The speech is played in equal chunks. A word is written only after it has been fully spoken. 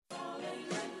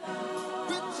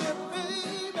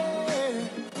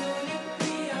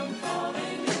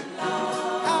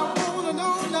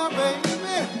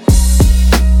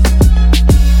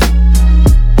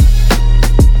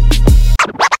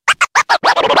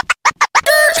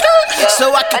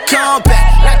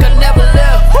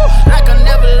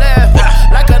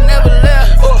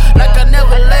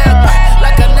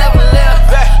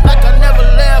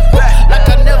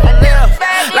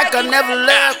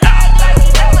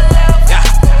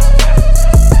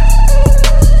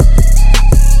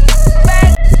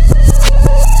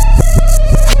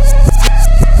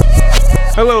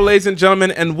ladies and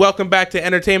gentlemen, and welcome back to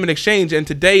Entertainment Exchange. And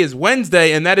today is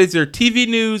Wednesday, and that is your TV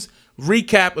news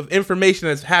recap of information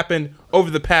that's happened over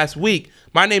the past week.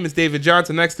 My name is David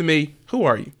Johnson. Next to me, who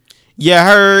are you? Yeah,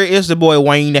 heard it's the boy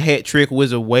Wayne, the hat trick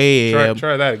wizard Webb.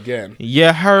 Try that again.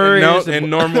 Yeah, heard in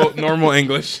normal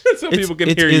English, so people can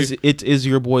hear you. It is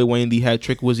your boy Wayne, the hat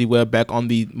trick wizard Webb, back on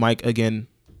the mic again.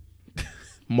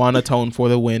 Monotone for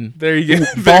the win. There you go.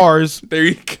 Bars. There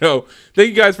you go.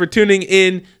 Thank you guys for tuning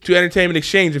in to Entertainment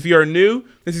Exchange. If you are new,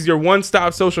 this is your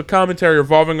one-stop social commentary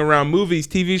revolving around movies,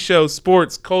 TV shows,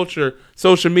 sports, culture,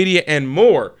 social media, and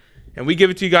more. And we give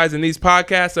it to you guys in these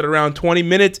podcasts at around 20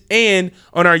 minutes and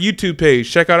on our YouTube page.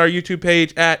 Check out our YouTube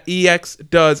page at EX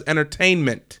Does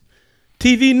Entertainment.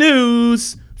 TV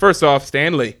news. First off,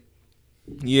 Stan Lee.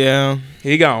 Yeah.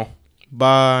 Here you go.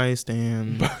 Bye,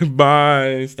 Stan.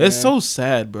 Bye, Stan. It's so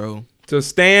sad, bro. So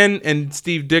Stan and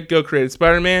Steve Ditko created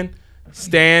Spider-Man.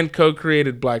 Stan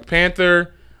co-created Black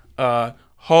Panther,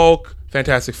 Hulk,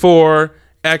 Fantastic Four,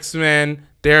 X-Men,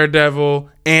 Daredevil,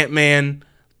 Ant-Man.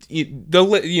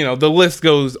 The list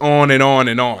goes on and on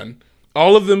and on.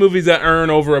 All of the movies that earn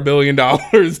over $1 billion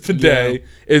today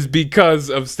is because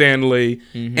of Stan Lee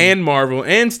and Marvel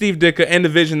and Steve Ditko and the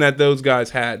vision that those guys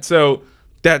had. So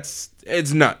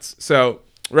it's nuts. So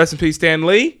rest in peace, Stan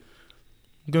Lee.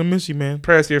 I'm gonna miss you, man.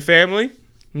 Prayers to your family.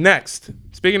 Next,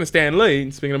 speaking of Stan Lee,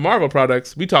 speaking of Marvel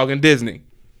products, we talking Disney.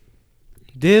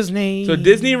 Disney. So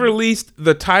Disney released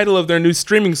the title of their new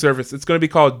streaming service. It's going to be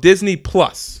called Disney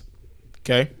Plus.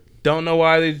 Okay. Don't know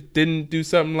why they didn't do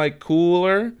something like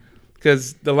cooler,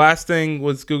 because the last thing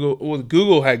was Google. Well,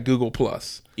 Google had Google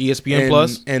Plus, ESPN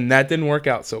Plus, and that didn't work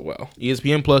out so well.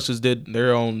 ESPN Plus just did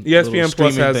their own. ESPN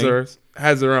Plus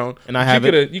has their own, and I have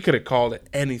it. You could have called it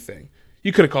anything.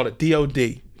 You could have called it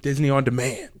DOD, Disney On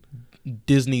Demand,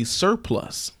 Disney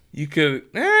Surplus. You could.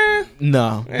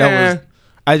 No, that was.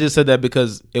 I just said that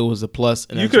because it was a plus.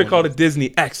 And you could have called it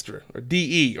Disney Extra or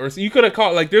DE, or you could have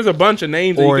called there's a bunch of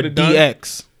names that you could have done.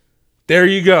 DX. There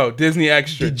you go, Disney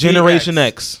Extra. Generation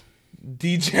X.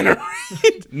 Degenerate.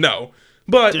 No,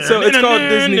 but so it's called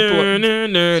Disney Plus.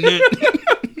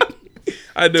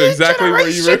 I knew exactly where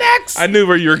you were. I knew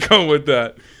where you were going with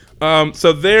that.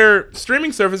 So their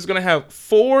streaming service is going to have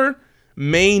 4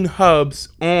 main hubs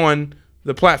on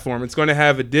the platform. It's going to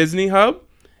have a Disney hub.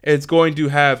 It's going to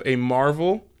have a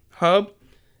Marvel hub.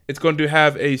 It's going to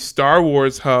have a Star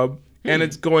Wars hub. And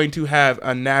it's going to have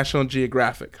a National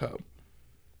Geographic hub.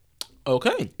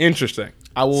 Okay. Interesting.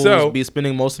 I will be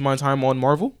spending most of my time on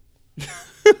Marvel.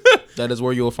 That is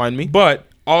where you will find me. But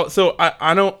also,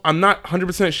 I'm not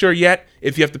 100% sure yet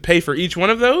if you have to pay for each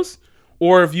one of those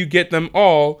or if you get them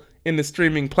all in the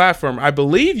streaming platform. I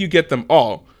believe you get them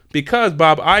all because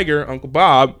Bob Iger, Uncle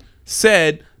Bob,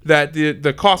 said that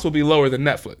the cost will be lower than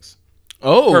Netflix.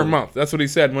 Per month. That's what he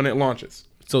said when it launches.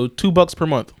 So $2 per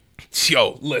month.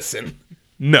 Yo, listen.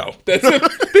 No. They'd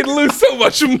lose so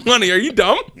much money. Are you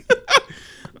dumb?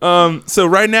 So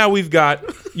right now we've got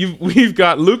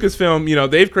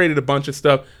Lucasfilm. They've created a bunch of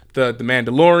stuff. The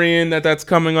Mandalorian that's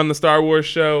coming on the Star Wars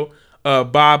show.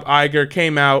 Bob Iger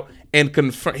came out and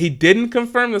he didn't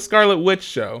confirm the Scarlet Witch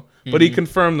show, but he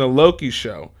confirmed the Loki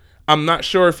show. I'm not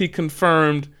sure if he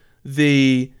confirmed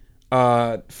the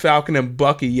Falcon and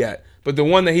Bucky yet, but the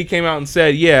one that he came out and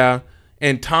said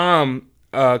and Tom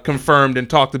confirmed and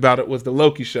talked about it was the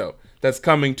Loki show that's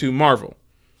coming to Marvel,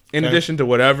 in addition to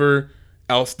whatever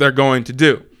else they're going to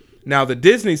do. Now the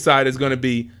Disney side is going to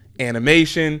be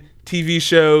animation, TV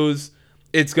shows.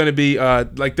 It's going to be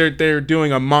they're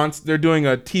doing a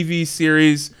TV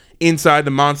series inside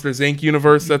the Monsters Inc.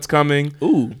 universe that's coming.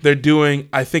 Ooh. They're doing,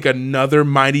 I think, another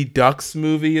Mighty Ducks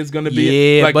movie is going to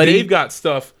be. Yeah, buddy. They've got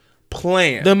stuff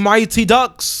planned. The Mighty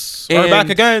Ducks are back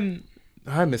again.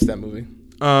 I missed that movie.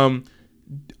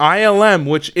 ILM,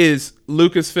 which is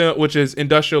Lucasfilm, which is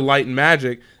Industrial Light and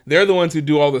Magic, they're the ones who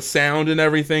do all the sound and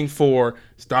everything for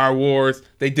Star Wars.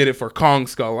 They did it for Kong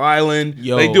Skull Island.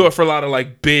 They do it for a lot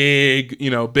of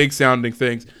big sounding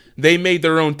things. They made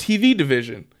their own TV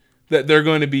division that they're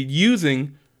going to be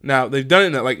using. Now, they've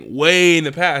done it way in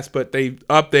the past, but they've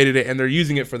updated it and they're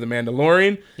using it for The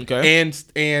Mandalorian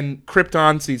and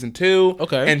Krypton Season 2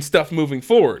 and stuff moving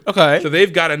forward. Okay. So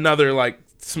they've got another,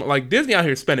 Disney out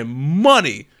here spending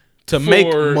money to make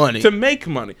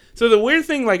money. So the weird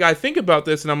thing, I think about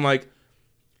this and I'm like,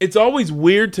 it's always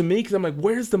weird to me because I'm like,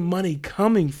 where's the money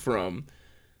coming from?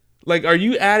 Are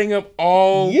you adding up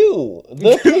all...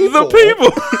 the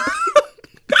people.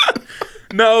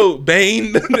 No,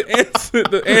 Bane.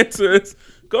 The answer is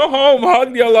go home,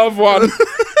 hug your loved one.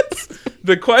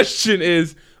 The question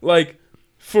is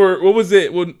for what was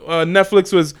it when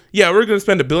Netflix was? Yeah, we're gonna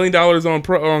spend $1 billion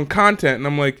on content, and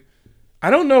I'm like, I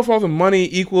don't know if all the money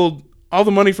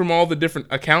from all the different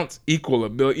accounts equal a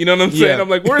billion. You know what I'm saying? Yeah. I'm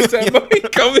like, where's that money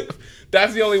coming?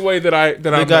 That's the only way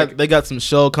They got some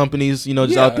shell companies,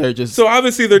 just out there just So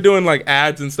obviously they're doing like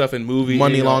ads and stuff in movies,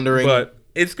 money laundering. but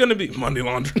it's gonna be money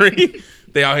laundering.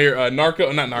 They out here not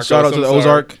narco. Shout out to the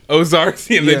Ozarks.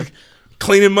 Yeah, Yeah.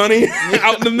 cleaning money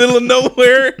out in the middle of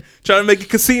nowhere, trying to make a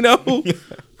casino.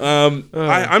 I'm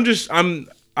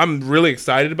really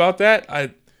excited about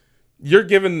that. You're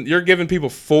giving people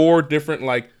 4 different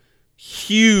like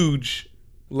huge,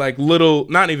 like little,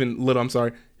 not even little. I'm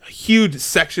sorry, huge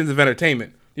sections of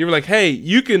entertainment. You were like, hey,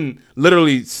 you can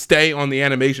literally stay on the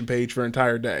animation page for an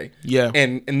entire day. Yeah.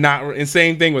 And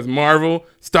same thing with Marvel,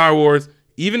 Star Wars,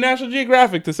 even National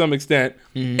Geographic to some extent,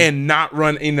 and not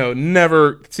run,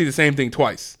 never see the same thing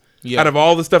twice. Yeah. Out of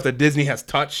all the stuff that Disney has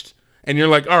touched, and you're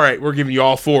like, all right, we're giving you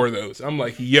all 4 of those. I'm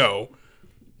like, yo,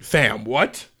 fam,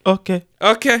 what? Okay.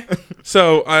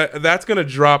 So that's going to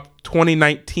drop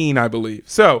 2019, I believe.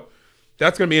 So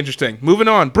that's going to be interesting. Moving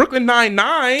on. Brooklyn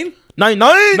Nine-Nine.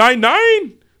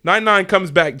 99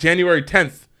 comes back January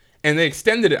 10th. And they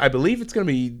extended it. I believe it's going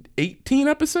to be 18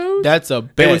 episodes. That's a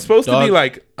bet. It was supposed to be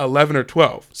like 11 or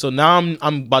 12. So now I'm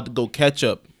about to go catch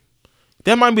up.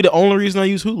 That might be the only reason I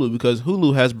use Hulu, because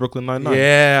Hulu has Brooklyn Nine-Nine.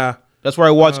 Yeah. That's where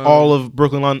I watched all of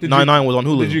Brooklyn Nine-Nine was on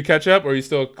Hulu. Did you catch up, or are you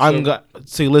still?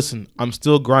 See, listen, I'm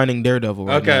still grinding Daredevil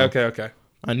right now. Okay.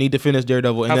 I need to finish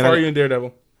Daredevil. How far are you in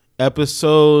Daredevil?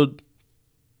 Episode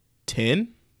 10?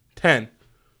 10.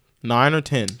 9 or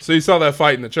 10. So you saw that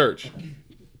fight in the church.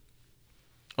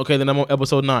 Okay, then I'm on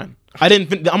episode 9.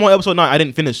 I'm on episode 9. I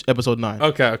didn't finish episode 9.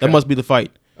 Okay. That must be the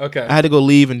fight. Okay. I had to go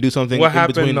leave and do something. What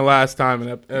happened between the last time?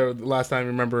 The last time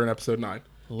you remember in episode 9?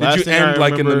 Last Did you thing I end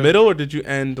like in the remember- middle, or did you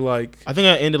end like? I think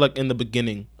I ended like in the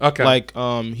beginning. Okay. Like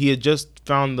he had just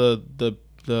found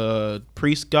the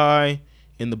priest guy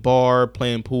in the bar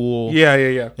playing pool.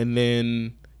 Yeah. And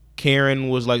then Karen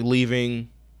was like leaving,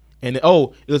 and I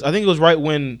think it was right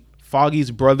when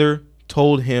Foggy's brother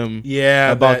told him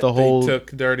about the whole they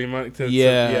took dirty money.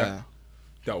 Yeah.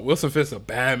 Yo, Wilson Fisk's a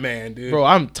bad man, dude. Bro,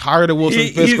 I'm tired of Wilson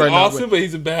Fisk he's right now. awesome, but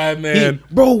he's a bad man.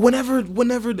 Whenever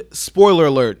spoiler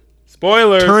alert.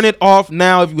 Spoilers. Turn it off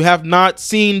now if you have not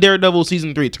seen Daredevil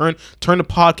season 3. Turn the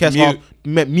podcast off.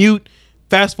 Mute.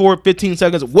 Fast forward 15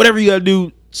 seconds. Whatever you gotta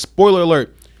do. Spoiler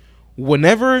alert.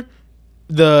 Whenever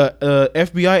the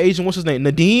FBI agent, what's his name,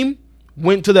 Nadeem,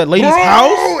 went to that lady's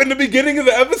house in the beginning of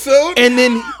the episode, and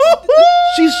then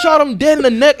she shot him dead in the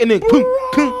neck, and then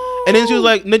and then she was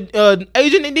like,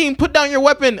 Agent Nadeem, put down your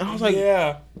weapon. And I was like,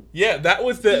 yeah, that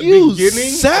was the You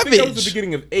beginning. savage. I think that was the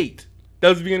beginning of 8. That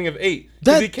was the beginning of 8.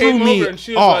 That he came threw me over and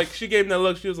she was off. like, she gave him that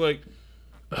look. She was like,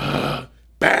 bang.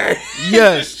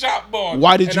 Yes. Shot ball.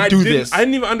 Why did you do this? I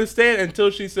didn't even understand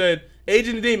until she said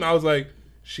Agent Nadeem. I was like,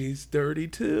 she's dirty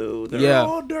too. They're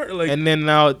all dirty. Like, and then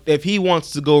now, if he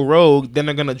wants to go rogue, then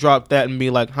they're gonna drop that and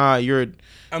be like, you're.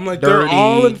 I'm like, dirty. they're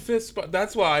all in fist spot.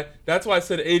 That's why I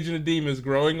said Agent Nadeem is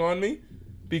growing on me,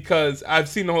 because I've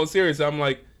seen the whole series. I'm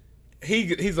like,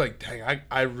 he's like, dang,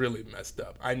 I really messed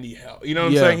up. I need help. You know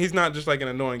what I'm saying? He's not just like an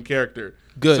annoying character.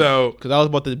 Good. So, because I was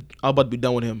about to be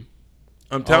done with him.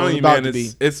 I'm telling you, man,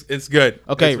 it's good.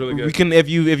 Okay, it's really good. we can if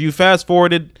you fast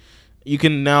forwarded, you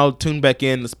can now tune back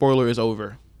in. The spoiler is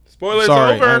over. Spoilers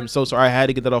sorry, over. I'm so sorry. I had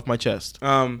to get that off my chest.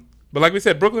 But like we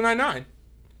said, Brooklyn Nine-Nine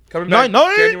coming back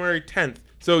January 10th.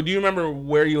 So do you remember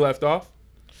where you left off?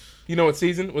 You know what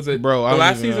season was it? Bro, the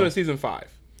last season was season 5.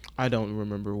 I don't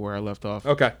remember where I left off.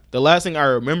 Okay. The last thing I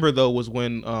remember though was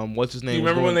when what's his name? Do you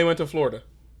remember when they went to Florida?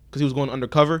 Because he was going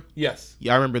undercover. Yes.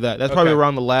 Yeah, I remember that. That's probably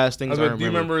around the last things I remember. Do you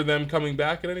remember them coming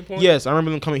back at any point? Yes, I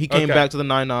remember them coming. He came back to the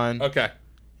 9-9. Okay.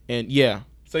 And yeah.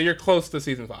 So you're close to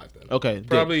season 5 then. Okay.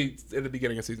 Probably at the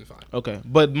beginning of season 5. Okay.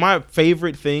 But my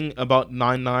favorite thing about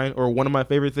 9-9, or one of my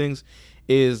favorite things,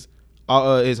 is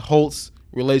Holt's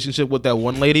relationship with that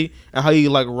one lady and how he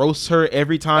like roasts her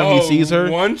every time he sees her.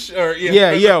 Once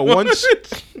once.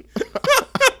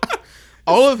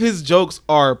 All of his jokes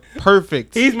are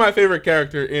perfect. He's my favorite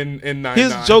character in 9-9.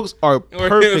 His jokes are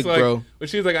perfect, like, bro. But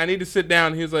she was like, I need to sit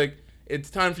down. He was like, it's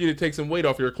time for you to take some weight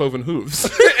off your cloven hooves.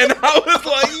 And I was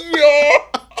like, yo,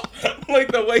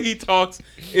 like the way he talks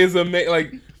is amazing.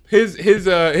 Like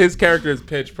his character is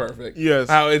pitch perfect. Yes.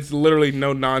 How it's literally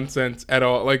no nonsense at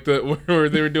all. Like where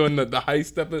they were doing the heist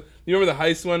stuff. You remember the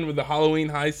heist one with the Halloween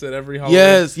heist at every Halloween?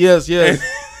 Yes.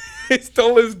 He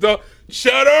stole his dog.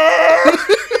 Shut up!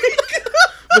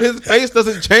 But his face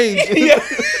doesn't change. Yeah.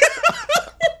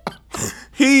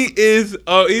 He's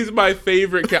my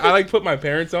favorite. I like put my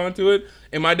parents onto it,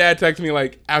 and my dad texted me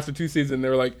like after 2 seasons. They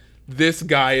were like, "This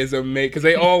guy is amazing," because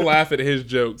they all laugh at his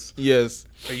jokes. Yes.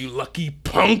 Are you lucky,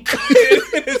 punk?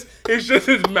 It's just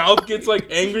his mouth gets like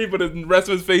angry, but the rest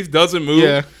of his face doesn't move.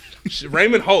 Yeah.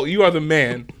 Raymond Holt, you are the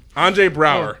man. Andre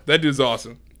Brower, that dude's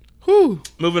awesome. Whew.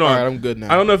 Moving on. All right, I'm good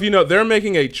now. I don't know if you know, they're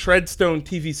making a Treadstone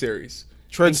TV series.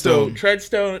 Treadstone. And so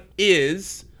Treadstone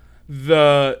is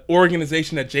the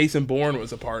organization that Jason Bourne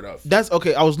was a part of. That's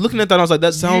okay. I was looking at that. I was like,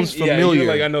 that sounds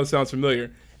familiar. Yeah, I know it sounds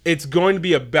familiar. It's going to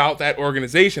be about that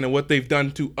organization and what they've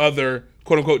done to other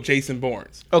quote unquote Jason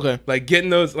Bournes. Okay. Like getting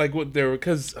those, like what they were,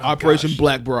 because Operation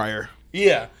Blackbriar.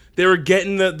 Yeah, they were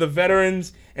getting the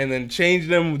veterans and then changing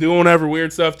them, doing whatever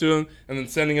weird stuff to them, and then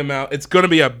sending them out. It's going to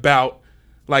be about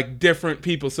like different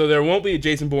people, so there won't be a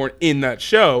Jason Bourne in that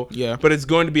show. Yeah, but it's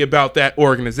going to be about that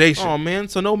organization. Oh man,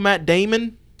 so no Matt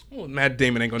Damon. Well, Matt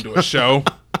Damon ain't gonna do a show.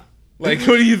 Like,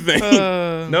 what do you think?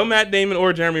 No Matt Damon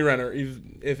or Jeremy Renner.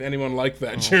 If anyone liked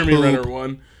that Jeremy Renner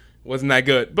one, wasn't that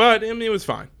good, but I mean it was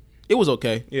fine. It was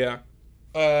okay. Yeah.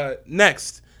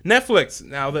 Next, Netflix.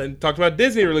 Now that talked about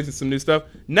Disney releasing some new stuff,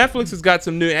 Netflix has got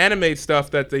some new anime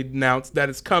stuff that they announced that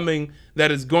is coming.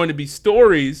 That is going to be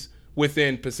stories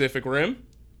within Pacific Rim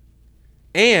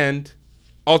and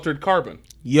Altered Carbon.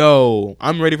 Yo,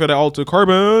 I'm ready for the Altered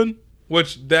Carbon.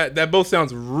 Which that both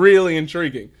sounds really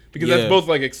intriguing because that's both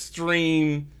like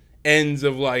extreme ends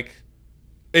of like.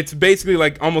 It's basically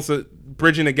like almost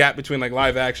bridging a gap between like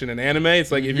live action and anime. It's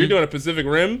like if you're doing a Pacific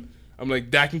Rim, I'm like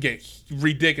that can get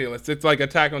ridiculous. It's like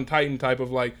Attack on Titan type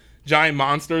of like giant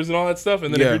monsters and all that stuff.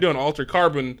 And then if you're doing Altered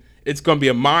Carbon, it's gonna be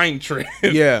a mind trip.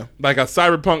 Yeah, like a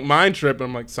cyberpunk mind trip. And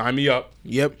I'm like, sign me up.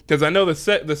 Yep. Because I know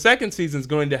the second season is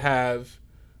going to have,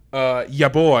 ya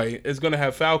boy is going to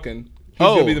have Falcon. He's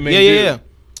gonna be the main dude. Yeah.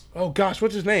 Oh gosh,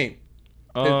 what's his name?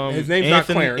 His name's not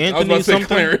Clarence. Anthony I was about to say something?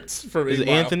 Clarence. Is it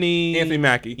Anthony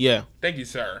Mackie? Yeah. Thank you,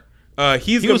 sir.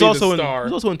 He was also the star.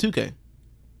 He was also in 2K.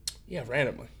 Yeah,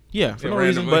 randomly. Yeah, for no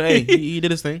reason. But hey, he did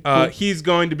his thing. Cool. He's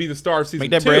going to be the star of season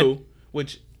 2,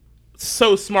 which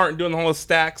so smart in doing the whole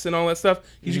stacks and all that stuff.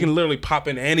 You can literally pop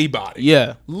in anybody.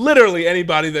 Yeah, literally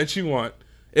anybody that you want.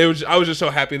 I was just so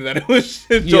happy that it was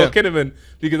Joel Kinnaman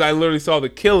because I literally saw The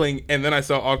Killing and then I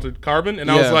saw Altered Carbon and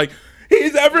I was like,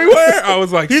 he's everywhere. I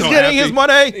was like, he's getting his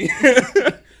money.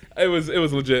 It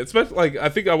was legit. Especially like I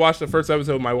think I watched the first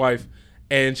episode with my wife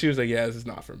and she was like, yeah, this is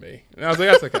not for me. And I was like,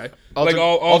 that's okay. Like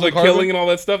all the killing and all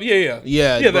that stuff. Yeah.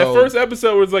 That first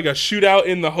episode was like a shootout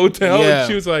in the hotel and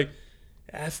she was like,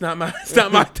 that's not my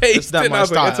taste. It's not and my I was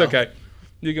style. like, it's okay.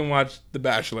 You can watch The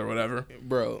Bachelor or whatever.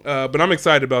 Bro. But I'm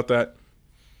excited about that.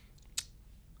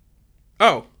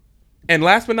 Oh, and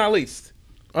last but not least.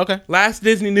 Okay. Last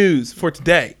Disney news for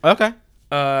today. Okay.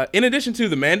 In addition to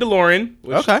The Mandalorian,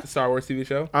 which is a Star Wars TV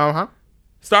show.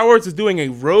 Star Wars is doing a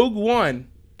Rogue One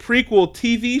prequel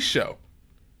TV show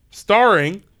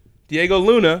starring Diego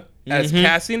Luna as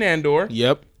Cassian Andor.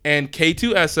 Yep. And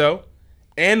K2SO,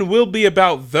 and will be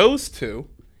about those two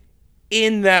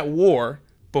in that war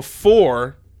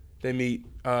before they meet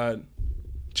Jyn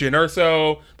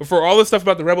Erso, before all this stuff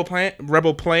about the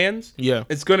rebel plans. Yeah.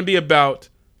 It's going to be about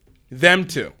them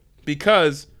two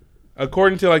because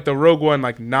according to like the Rogue One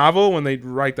like novel, when they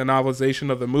write the novelization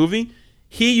of the movie,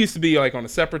 he used to be like on the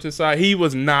separatist side. He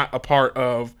was not a part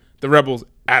of the rebels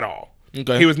at all.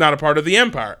 Okay. He was not a part of the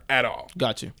Empire at all.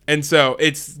 Got you. And so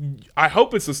I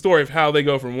hope it's the story of how they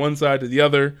go from one side to the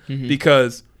other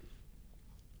because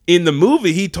in the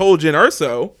movie he told Jyn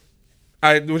Erso,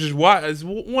 which is why is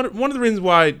one of the reasons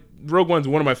why Rogue One's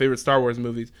one of my favorite Star Wars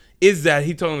movies is that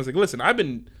he told him, like, listen, I've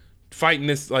been fighting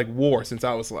this like war since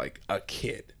I was like a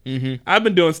kid. I've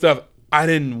been doing stuff I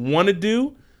didn't want to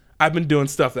do. I've been doing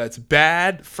stuff that's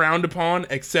bad, frowned upon,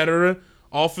 etc.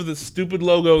 All for the stupid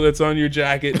logo that's on your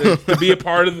jacket to be a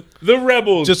part of the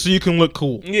rebels, just so you can look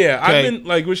cool. Yeah, okay. I've been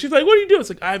like when she's like, "What are you doing?" It's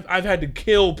like I've had to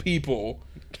kill people.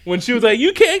 When she was like,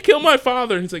 "You can't kill my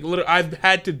father," and he's like, "Literally, I've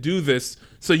had to do this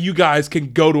so you guys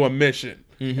can go to a mission."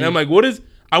 And I'm like, "What is?"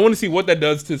 I want to see what that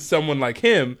does to someone like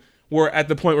him. Where at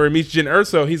the point where he meets Jyn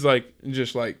Erso, he's like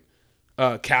just like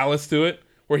callous to it.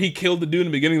 Where he killed the dude in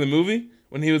the beginning of the movie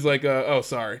when he was like, "Oh,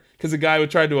 sorry," because the guy would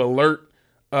try to alert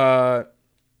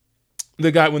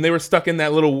the guy when they were stuck in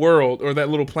that little world or that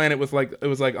little planet with like it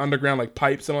was like underground like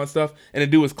pipes and all that stuff, and the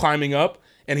dude was climbing up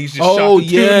and he's just shot the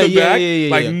dude in the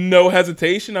back like no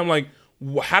hesitation. I'm like,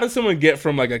 how does someone get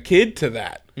from like a kid to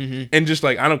that and just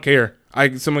like I don't care.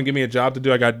 Someone give me a job to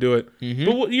do, I got to do it.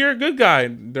 But you're a good guy.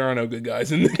 There are no good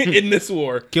guys in this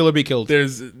war. Kill or be killed.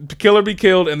 There's kill or be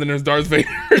killed, and then there's Darth Vader.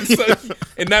 So,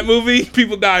 in that movie,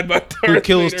 people died by Darth Vader. Who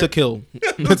kills to kill?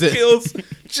 That's it. Kills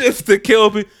just to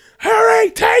kill people. Hurry,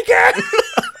 take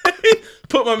it!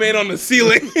 Put my man on the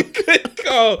ceiling. Good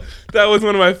call. That was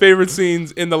one of my favorite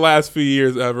scenes in the last few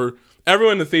years ever.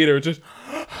 Everyone in the theater just.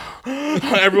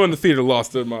 Everyone in the theater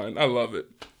lost their mind. I love it.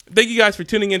 thank you guys for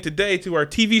tuning in today to our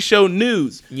TV show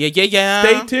news. Yeah.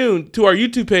 Stay tuned to our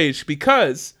YouTube page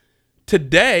because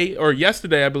today or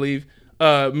yesterday, I believe,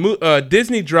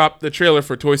 Disney dropped the trailer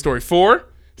for Toy Story 4.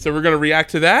 So we're going to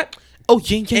react to that. Oh,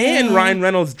 yeah. And Ryan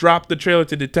Reynolds dropped the trailer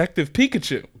to Detective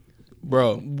Pikachu.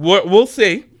 Bro, We'll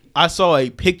see. I saw a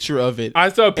picture of it. I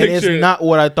saw a picture. And it's not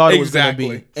what I thought it was going to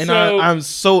Exactly. be. And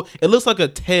So- it looks like a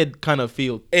Ted kind of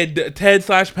feel. Ted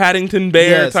 / Paddington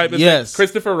Bear Yes, type of yes. thing.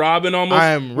 Christopher Robin almost.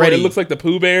 I am where ready. It looks like the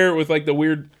Pooh Bear with like the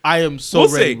weird. I am so We'll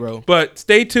ready, see, bro. But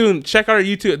stay tuned. Check out our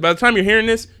YouTube. By the time you're hearing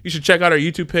this, you should check out our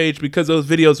YouTube page because those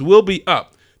videos will be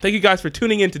up. Thank you guys for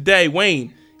tuning in today.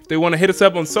 Wayne, if they want to hit us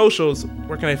up on socials,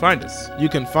 where can they find us? You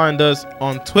can find us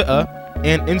on Twitter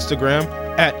and Instagram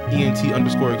at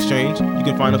ENT_exchange. You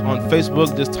can find us on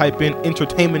Facebook. Just type in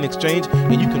Entertainment Exchange.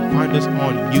 And you can find us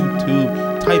on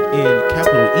YouTube. Type in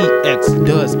capital EX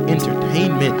does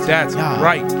entertainment. That's Yeah.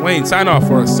 right. Wayne, sign off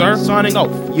for us, sir. Signing off.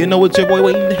 You know it's your boy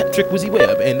Wayne the Hat Trick Wizzy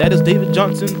Webb. And that is David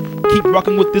Johnson. Keep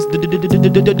rocking with this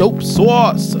dope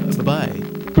sauce. Bye-bye.